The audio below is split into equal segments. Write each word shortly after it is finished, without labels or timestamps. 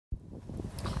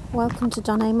Welcome to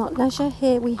Don Amott Leisure.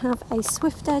 Here we have a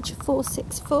Swift Edge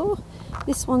 464.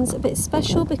 This one's a bit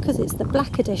special because it's the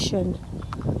black edition,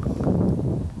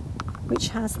 which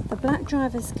has the black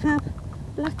driver's cab,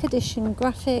 black edition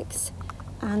graphics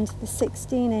and the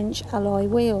 16-inch alloy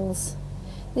wheels.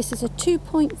 This is a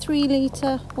 2.3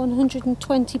 litre,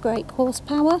 120 brake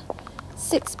horsepower,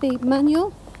 6-speed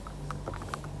manual,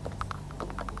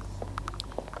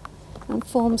 and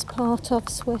forms part of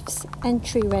Swift's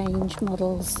entry range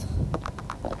models.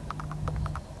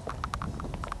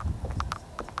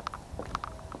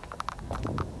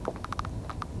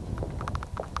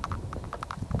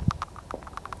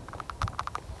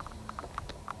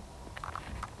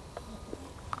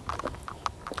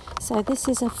 So this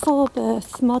is a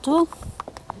 4-berth model,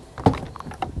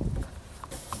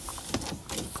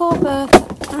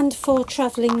 4-berth and 4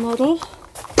 travelling model.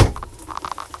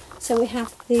 So we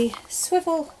have the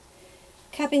swivel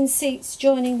cabin seats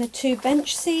joining the 2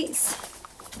 bench seats,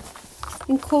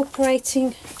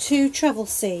 incorporating 2 travel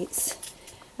seats,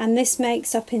 and this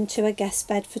makes up into a guest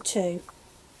bed for 2.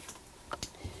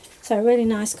 So a really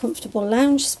nice comfortable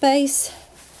lounge space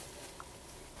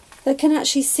that can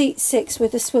actually seat 6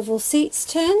 with the swivel seats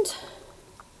turned.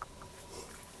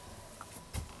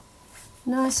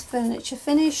 Nice furniture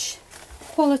finish,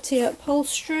 quality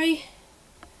upholstery.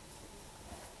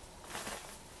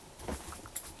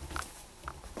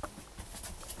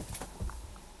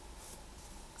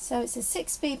 So it's a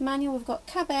 6-speed manual. We've got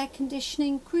cab air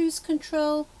conditioning, cruise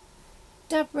control,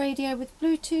 DAB radio with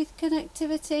Bluetooth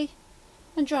connectivity,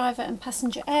 and driver and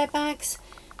passenger airbags.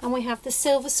 And we have the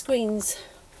silver screens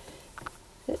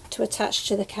to attach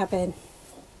to the cabin.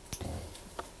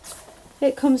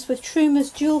 It comes with Trumer's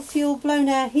dual fuel blown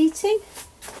air heating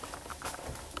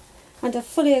and a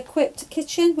fully equipped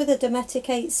kitchen with a Dometic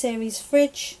 8 series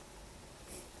fridge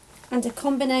and a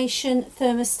combination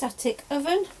thermostatic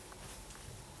oven.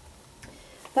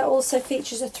 That also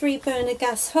features a 3-burner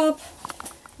gas hob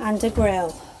and a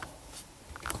grill.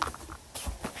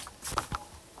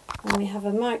 And we have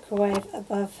a microwave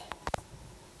above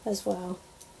as well.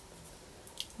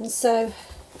 And so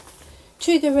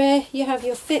to the rear you have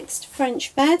your fixed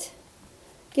French bed,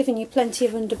 giving you plenty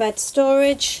of underbed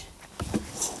storage.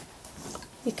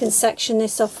 You can section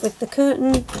this off with the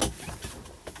curtain.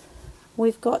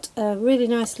 We've got a really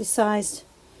nicely sized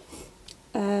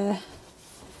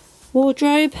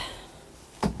wardrobe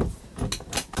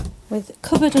with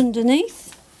cupboard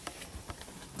underneath,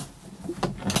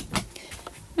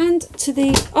 and to the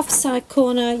offside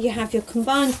corner you have your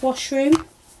combined washroom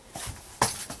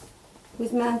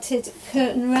with mounted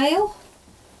curtain rail.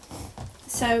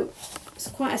 So it's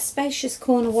quite a spacious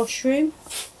corner washroom.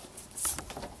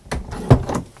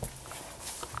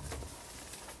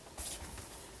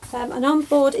 And on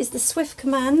board is the Swift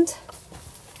Command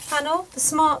panel, the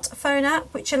smartphone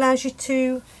app, which allows you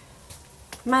to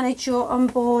manage your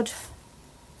onboard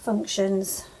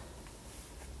functions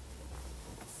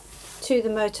to the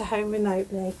motorhome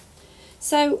remotely.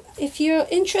 So if you're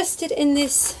interested in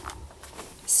this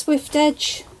Swift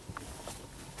Edge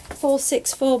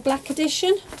 464 Black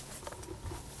Edition,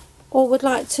 or would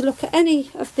like to look at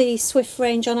any of the Swift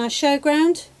range on our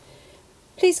Showground,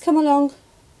 please come along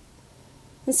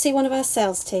and see one of our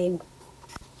sales team.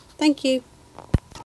 Thank you.